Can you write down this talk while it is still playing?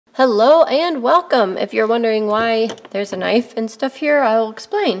Hello and welcome. If you're wondering why there's a knife and stuff here, I'll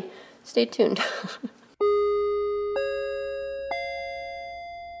explain. Stay tuned.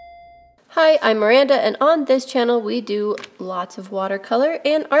 Hi, I'm Miranda, and on this channel we do lots of watercolor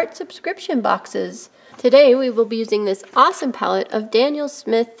and art subscription boxes. Today we will be using this awesome palette of Daniel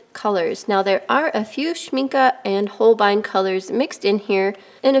Smith colors. Now there are a few Schmincke and Holbein colors mixed in here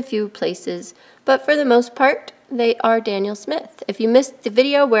in a few places, but for the most part they are Daniel Smith. If you missed the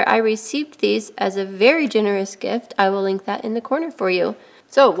video where I received these as a very generous gift, I will link that in the corner for you.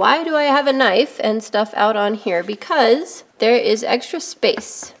 So why do I have a knife and stuff out on here? Because there is extra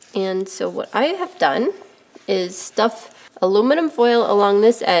space. And so what I have done is stuff aluminum foil along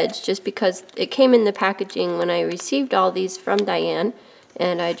this edge, just because it came in the packaging when I received all these from Diane,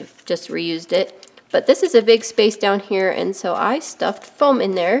 and I just reused it. But this is a big space down here, and so I stuffed foam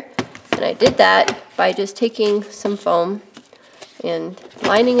in there, and I did that by just taking some foam and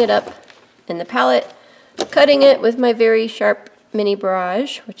lining it up in the palette, cutting it with my very sharp mini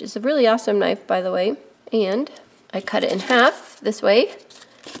barrage, which is a really awesome knife, by the way, and I cut it in half this way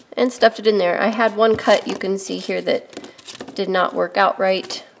and stuffed it in there. I had one cut you can see here that did not work out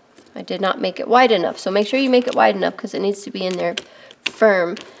right. I did not make it wide enough, so make sure you make it wide enough because it needs to be in there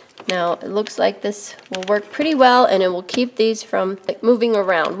firm. Now it looks like this will work pretty well, and it will keep these from like moving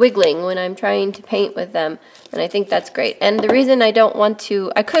around, wiggling when I'm trying to paint with them, and I think that's great. And the reason I don't want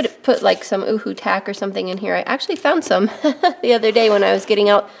to, I could put like some Uhu tack or something in here. I actually found some the other day when I was getting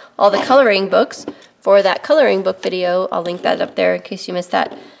out all the coloring books for that coloring book video. I'll link that up there in case you missed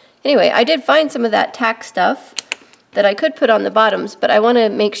that. Anyway, I did find some of that tack stuff that I could put on the bottoms, but I want to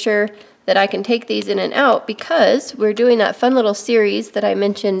make sure that I can take these in and out because we're doing that fun little series that I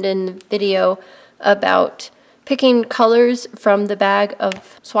mentioned in the video about picking colors from the bag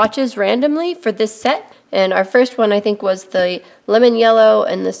of swatches randomly for this set. And our first one I think was the lemon yellow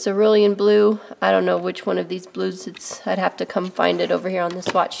and the cerulean blue. I don't know which one of these blues I'd have to come find it over here on the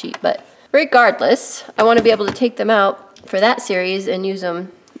swatch sheet, but regardless, I want to be able to take them out for that series and use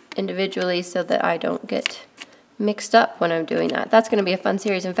them individually so that I don't get mixed up when I'm doing that. That's going to be a fun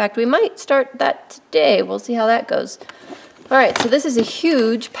series. In fact, we might start that today. We'll see how that goes. Alright, so this is a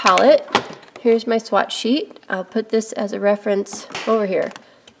huge palette. Here's my swatch sheet. I'll put this as a reference over here.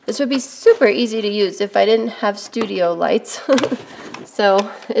 This would be super easy to use if I didn't have studio lights.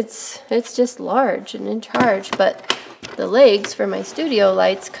 So it's just large and in charge, but the legs for my studio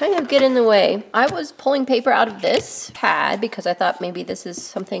lights kind of get in the way. I was pulling paper out of this pad because I thought maybe this is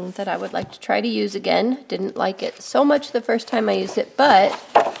something that I would like to try to use again. Didn't like it so much the first time I used it, but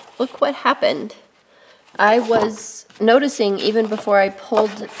look what happened. I was noticing even before I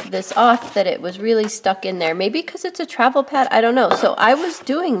pulled this off that it was really stuck in there. Maybe because it's a travel pad, I don't know. So I was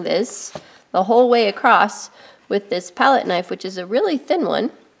doing this the whole way across with this palette knife, which is a really thin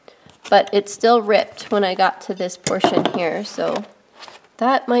one, but it still ripped when I got to this portion here. So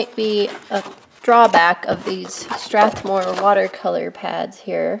that might be a drawback of these Strathmore watercolor pads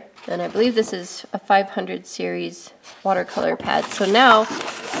here. And I believe this is a 500 series watercolor pad. So now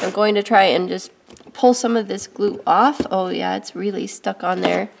I'm going to try and just pull some of this glue off. Oh yeah, it's really stuck on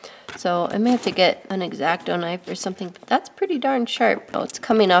there. So I may have to get an X-Acto knife or something, but that's pretty darn sharp. Oh, it's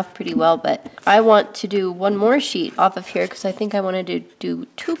coming off pretty well, but I want to do one more sheet off of here because I think I want to do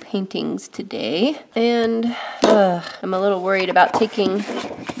 2 paintings today. And I'm a little worried about taking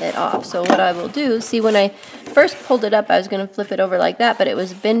it off. So what I will do, see, when I first pulled it up, I was going to flip it over like that, but it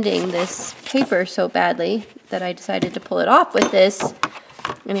was bending this paper so badly that I decided to pull it off with this.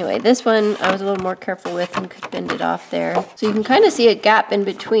 Anyway, this one I was a little more careful with and could bend it off there. So you can kind of see a gap in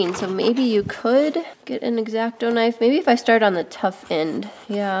between. So maybe you could get an X-Acto knife. Maybe if I start on the tough end.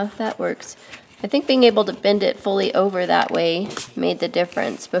 Yeah, that works. I think being able to bend it fully over that way made the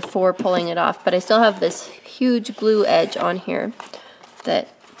difference before pulling it off. But I still have this huge glue edge on here that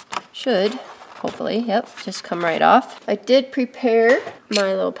should, hopefully, yep, just come right off. I did prepare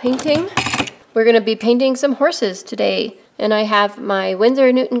my little painting. We're going to be painting some horses today. And I have my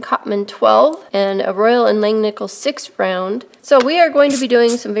Winsor Newton Cotman 12 and a Royal and Langnickel 6 round. So we are going to be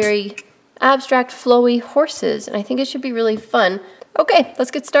doing some very abstract, flowy horses, and I think it should be really fun. Okay, let's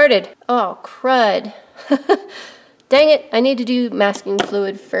get started. Oh, crud. Dang it, I need to do masking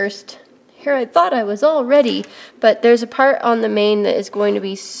fluid first. Here I thought I was all ready, but there's a part on the mane that is going to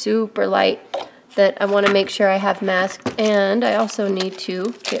be super light that I want to make sure I have masked, and I also need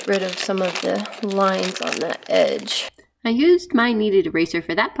to get rid of some of the lines on that edge. I used my kneaded eraser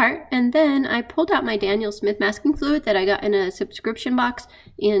for that part, and then I pulled out my Daniel Smith masking fluid that I got in a subscription box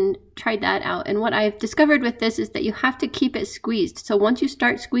and tried that out. And what I've discovered with this is that you have to keep it squeezed. So once you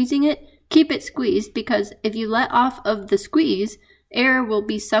start squeezing it, keep it squeezed, because if you let off of the squeeze, air will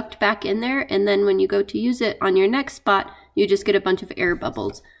be sucked back in there, and then when you go to use it on your next spot, you just get a bunch of air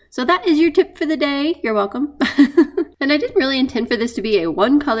bubbles. So that is your tip for the day. You're welcome. And I didn't really intend for this to be a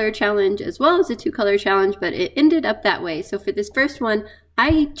 1-color challenge as well as a 2-color challenge, but it ended up that way. So for this first one,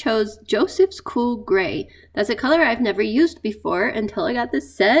 I chose Joseph's Cool Gray. That's a color I've never used before until I got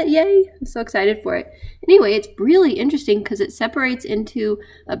this set. Yay! I'm so excited for it. Anyway, it's really interesting because it separates into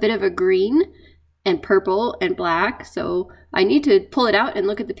a bit of a green and purple and black. So I need to pull it out and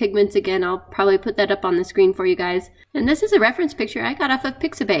look at the pigments again. I'll probably put that up on the screen for you guys. And this is a reference picture I got off of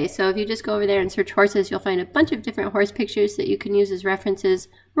Pixabay. So if you just go over there and search horses, you'll find a bunch of different horse pictures that you can use as references,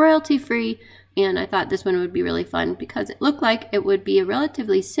 royalty free. And I thought this one would be really fun because it looked like it would be a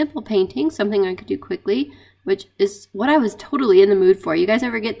relatively simple painting, something I could do quickly, which is what I was totally in the mood for. You guys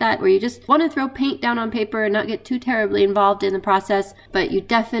ever get that where you just want to throw paint down on paper and not get too terribly involved in the process, but you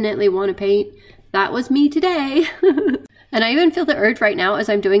definitely want to paint? That was me today. And I even feel the urge right now as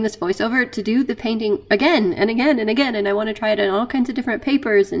I'm doing this voiceover to do the painting again and again and again. And I want to try it on all kinds of different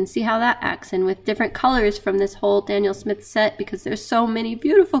papers and see how that acts, and with different colors from this whole Daniel Smith set, because there's so many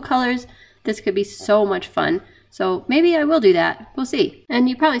beautiful colors. This could be so much fun. So maybe I will do that. We'll see. And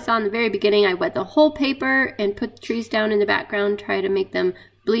you probably saw in the very beginning, I wet the whole paper and put the trees down in the background, try to make them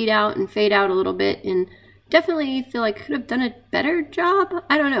bleed out and fade out a little bit, and definitely feel like I could have done a better job.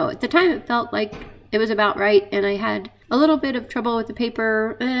 I don't know. At the time, it felt like it was about right, and I had a little bit of trouble with the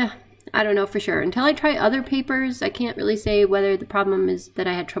paper. I don't know for sure. Until I try other papers, I can't really say whether the problem is that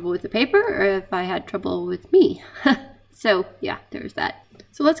I had trouble with the paper or if I had trouble with me. So yeah, there's that.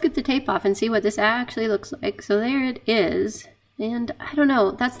 So let's get the tape off and see what this actually looks like. So there it is. And I don't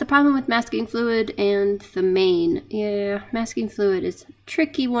know, that's the problem with masking fluid and the mane. Yeah, masking fluid is a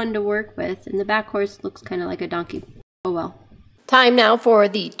tricky one to work with, and the back horse looks kind of like a donkey. Oh well. Time now for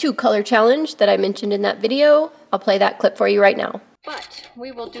the 2-color challenge that I mentioned in that video. I'll play that clip for you right now. But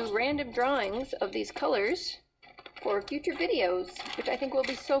we will do random drawings of these colors for future videos, which I think will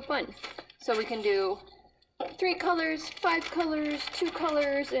be so fun. So we can do 3 colors, 5 colors, 2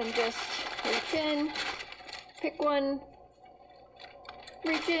 colors, and just reach in, pick one,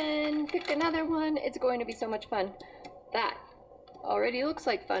 reach in, pick another one. It's going to be so much fun. That already looks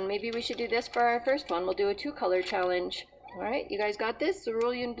like fun. Maybe we should do this for our first one. We'll do a 2-color challenge. All right, you guys got this?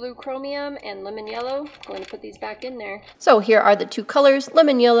 Cerulean blue chromium and lemon yellow. Going to put these back in there. So here are the 2 colors,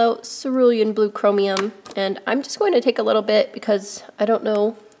 lemon yellow, cerulean blue chromium. And I'm just going to take a little bit because I don't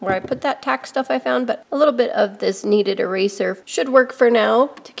know where I put that tack stuff I found, but a little bit of this kneaded eraser should work for now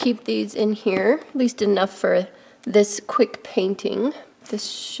to keep these in here, at least enough for this quick painting. This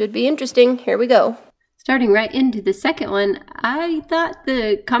should be interesting. Here we go. Starting right into the second one, I thought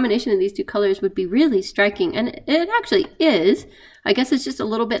the combination of these 2 colors would be really striking, and it actually is. I guess it's just a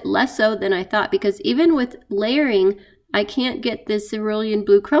little bit less so than I thought, because even with layering, I can't get this cerulean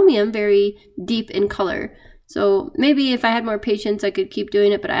blue chromium very deep in color. So maybe if I had more patience, I could keep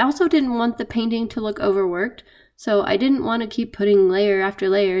doing it, but I also didn't want the painting to look overworked. So I didn't want to keep putting layer after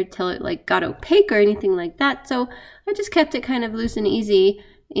layer till it like got opaque or anything like that. So I just kept it kind of loose and easy,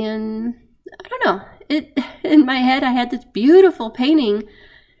 and I don't know. In my head, I had this beautiful painting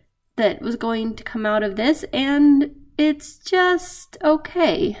that was going to come out of this, and it's just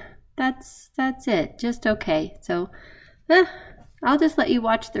okay. That's it, just okay. So I'll just let you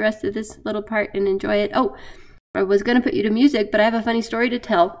watch the rest of this little part and enjoy it. Oh, I was going to put you to music, but I have a funny story to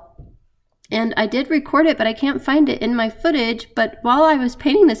tell. And I did record it, but I can't find it in my footage. But while I was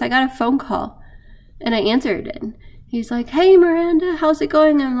painting this, I got a phone call, and I answered it. He's like, "Hey, Miranda, how's it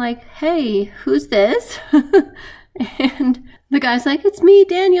going?" I'm like, "Hey, who's this?" And the guy's like, "It's me,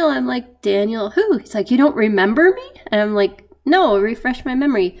 Daniel." I'm like, "Daniel who?" He's like, "You don't remember me?" And I'm like, "No, refresh my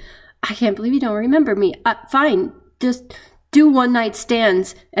memory." "I can't believe you don't remember me." Fine, just do one night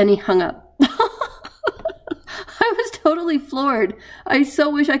stands." And he hung up. I was totally floored. I so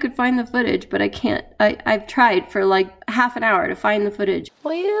wish I could find the footage, but I can't. I've tried for like half an hour to find the footage.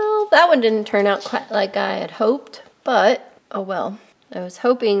 Well, that one didn't turn out quite like I had hoped. But, oh well, I was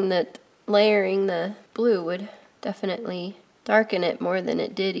hoping that layering the blue would definitely darken it more than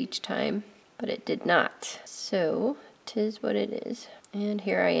it did each time, but it did not. So, 'tis what it is. And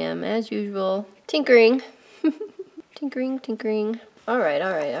here I am, as usual, tinkering. Tinkering. All right,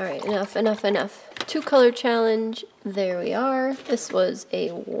 enough. 2-color challenge, there we are. This was a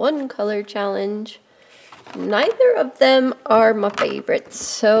 1-color challenge. Neither of them are my favorites,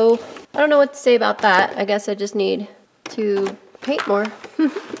 so I don't know what to say about that. I guess I just need to paint more.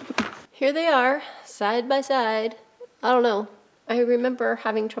 Here they are, side by side. I don't know. I remember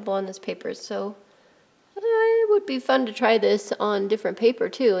having trouble on this paper, so it would be fun to try this on different paper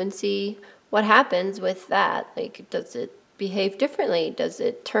too and see what happens with that. Like, does it behave differently? Does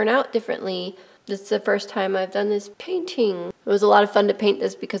it turn out differently? This is the first time I've done this painting. It was a lot of fun to paint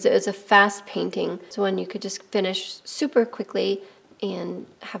this because it was a fast painting. It's one you could just finish super quickly and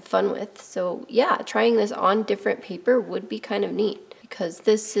have fun with. So yeah, trying this on different paper would be kind of neat because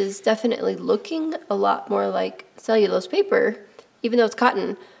this is definitely looking a lot more like cellulose paper, even though it's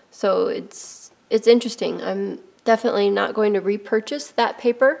cotton. So it's interesting. I'm definitely not going to repurchase that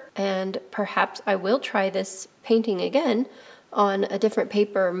paper, and perhaps I will try this painting again on a different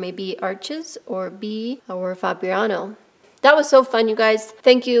paper, maybe Arches or B or Fabriano. That was so fun, you guys.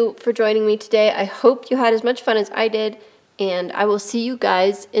 Thank you for joining me today. I hope you had as much fun as I did, and I will see you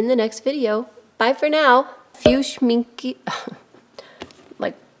guys in the next video. Bye for now. Few schminky,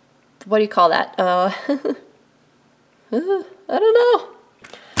 like, what do you call that? I don't know.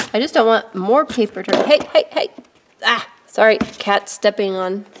 I just don't want more paper to, hey. Ah, sorry, cat stepping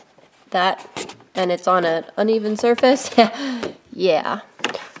on that, and it's on an uneven surface. Yeah,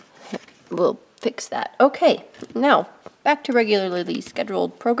 we'll fix that. Okay, now back to regularly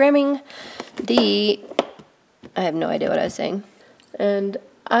scheduled programming. I have no idea what I was saying. And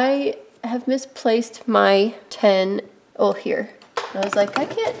I have misplaced my 10, here. I was like, I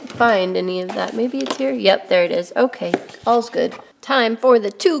can't find any of that. Maybe it's here. Yep, there it is. Okay, all's good. Time for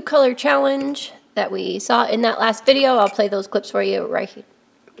the 2-color challenge that we saw in that last video. I'll play those clips for you right here.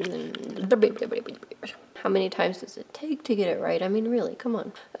 How many times does it take to get it right? I mean, really, come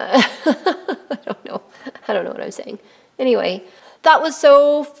on. I don't know. I don't know what I'm saying. Anyway, that was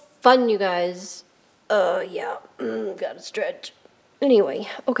so fun, you guys. Yeah, gotta stretch. Anyway,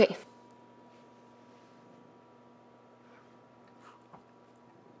 okay.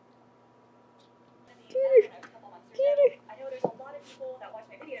 I know there's a lot of people that watch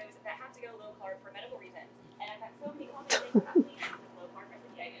my videos that have to go low carb for medical reasons, and I've had so many comments saying about please low carb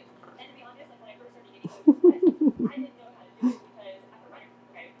recipe items. And to be honest, like when I first started getting those requests, I didn't know how to do it because I'm a runner.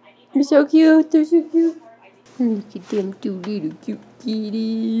 Okay, I need my They're so cute. They're so cute. Look at them 2 little cute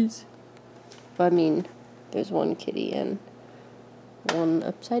kitties. I mean, there's one kitty and one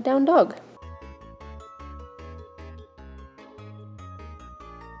upside down dog.